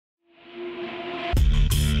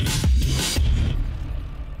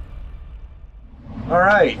All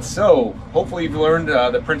right, so hopefully you've learned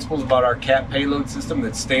the principles about our CAT payload system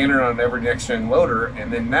that's standard on every next-gen loader,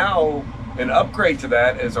 and then now an upgrade to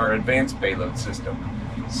that is our advanced payload system.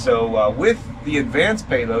 So with the advanced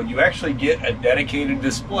payload, you actually get a dedicated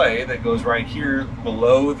display that goes right here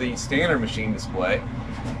below the standard machine display.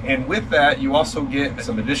 And with that, you also get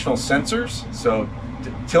some additional sensors. So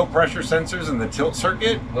tilt pressure sensors in the tilt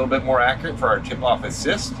circuit, a little bit more accurate for our Tipoff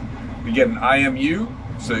Assist. We get an IMU,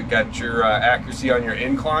 so you got your accuracy on your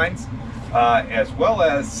inclines, as well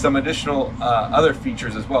as some additional other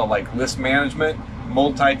features as well, like list management,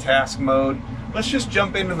 multitask mode. Let's just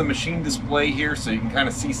jump into the machine display here so you can kind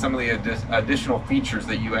of see some of the additional features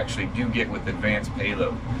that you actually do get with advanced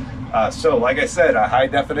payload. So like I said, a high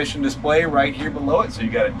definition display right here below it, so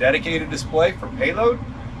you got a dedicated display for payload.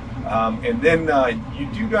 And then you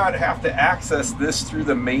do not have to access this through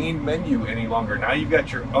the main menu any longer. Now you've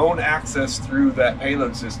got your own access through that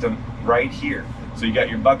payload system right here. So you got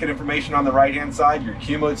your bucket information on the right hand side, your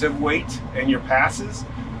cumulative weight and your passes.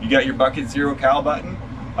 You got your bucket 0 cal button,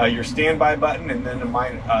 your standby button, and then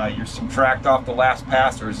your subtract off the last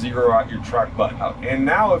pass or 0 out your truck button. And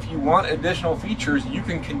now if you want additional features, you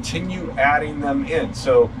can continue adding them in.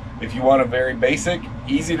 So if you want a very basic,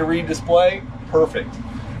 easy to read display, perfect.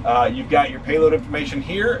 You've got your payload information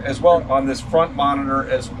here as well on this front monitor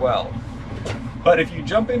as well. But if you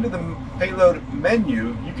jump into the payload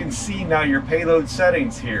menu, you can see now your payload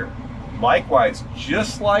settings here. Likewise,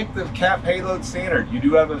 just like the CAT payload standard, you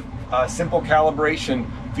do have a simple calibration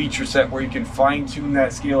feature set where you can fine-tune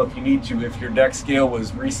that scale if you need to, if your deck scale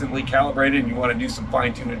was recently calibrated and you want to do some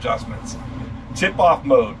fine-tune adjustments. Tip-off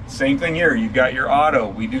mode, same thing here. You've got your auto.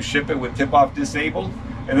 We do ship it with tip-off disabled.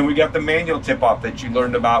 And then we got the manual tip-off that you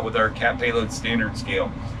learned about with our CAT payload standard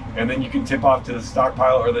scale. And then you can tip off to the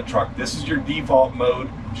stockpile or the truck. This is your default mode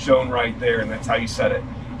shown right there, and that's how you set it.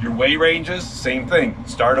 Your weigh ranges, same thing.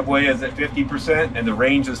 Start of weigh is at 50% and the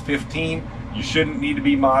range is 15. You shouldn't need to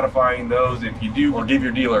be modifying those. If you do, or give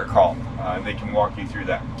your dealer a call and they can walk you through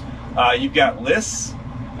that. You've got lists.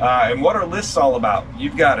 And what are lists all about?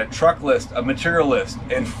 You've got a truck list, a material list,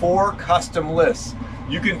 and 4 custom lists.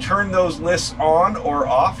 You can turn those lists on or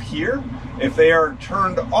off here. If they are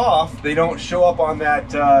turned off, they don't show up on that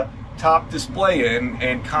top display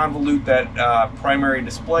and convolute that primary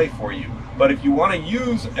display for you. But if you want to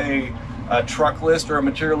use a truck list or a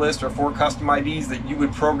material list or 4 custom IDs that you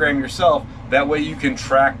would program yourself, that way you can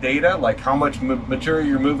track data like how much material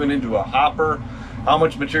you're moving into a hopper, how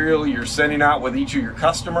much material you're sending out with each of your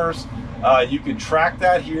customers. You can track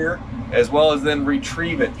that here, as well as then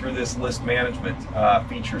retrieve it through this list management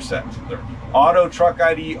feature set. Auto truck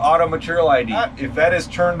ID, auto material ID. If that is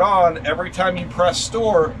turned on, every time you press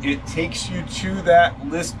store, it takes you to that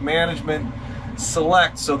list management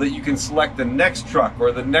select so that you can select the next truck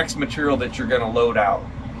or the next material that you're going to load out.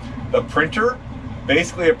 The printer,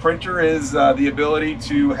 basically a printer is the ability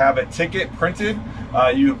to have a ticket printed.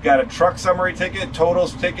 You've got a truck summary ticket,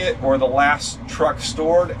 totals ticket, or the last truck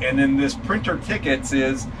stored. And then this printer tickets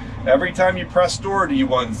is every time you press store, do you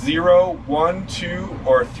want 0, 1, 2,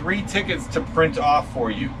 or 3 tickets to print off for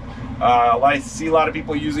you? I see a lot of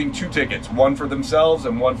people using 2 tickets, one for themselves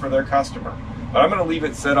and one for their customer. But I'm going to leave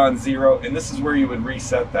it set on 0, and this is where you would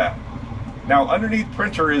reset that. Now underneath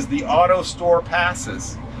printer is the auto store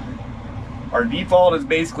passes. Our default is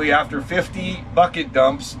basically after 50 bucket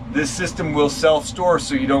dumps, this system will self-store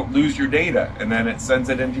so you don't lose your data, and then it sends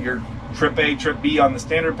it into your trip A, trip B on the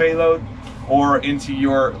standard payload, or into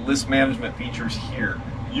your list management features here.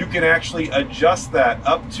 You can actually adjust that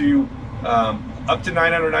up to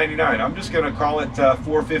 999. I'm just going to call it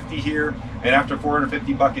 450 here, and after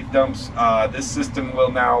 450 bucket dumps, this system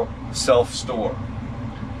will now self-store.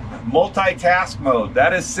 Multitask mode,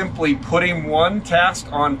 that is simply putting one task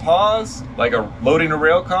on pause, like loading a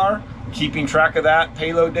rail car, keeping track of that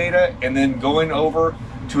payload data, and then going over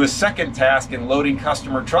to a second task and loading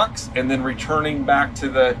customer trucks, and then returning back to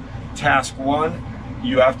the task 1.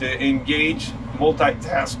 You have to engage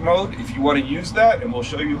multitask mode if you want to use that, and we'll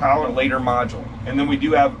show you how in a later module. And then we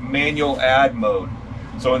do have manual add mode.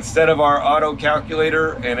 So instead of our auto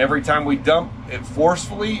calculator and every time we dump it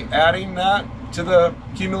forcefully adding that to the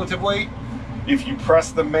cumulative weight, if you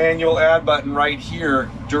press the manual add button right here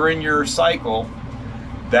during your cycle,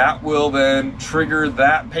 that will then trigger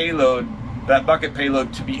that payload, that bucket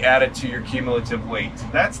payload, to be added to your cumulative weight.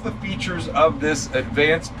 That's the features of this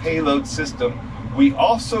advanced payload system. We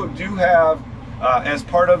also do have, as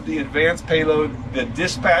part of the advanced payload, the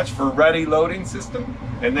dispatch for ready loading system.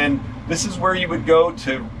 And then this is where you would go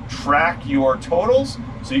to track your totals.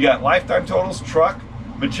 So you got lifetime totals, truck,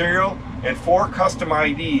 material, and 4 custom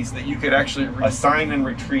IDs that you could actually assign and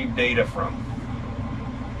retrieve data from.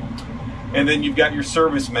 And then you've got your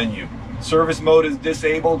service menu. Service mode is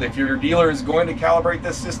disabled. If your dealer is going to calibrate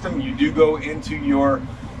this system, you do go into your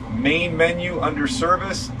main menu under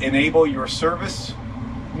service, enable your service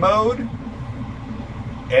mode,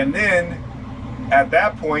 and then at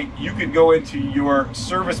that point you could go into your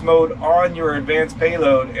service mode on your advanced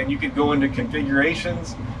payload, and you could go into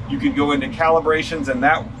configurations, you could go into calibrations, and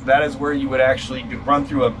that is where you would actually run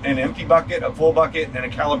through an empty bucket, a full bucket, and a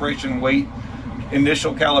calibration weight,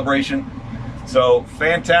 initial calibration. So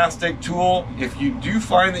fantastic tool. If you do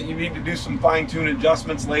find that you need to do some fine-tune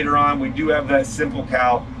adjustments later on, we do have that Simple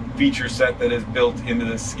Cal feature set that is built into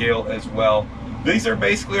this scale as well. These are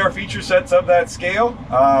basically our feature sets of that scale.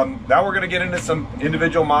 Now we're going to get into some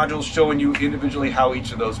individual modules showing you individually how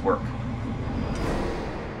each of those work.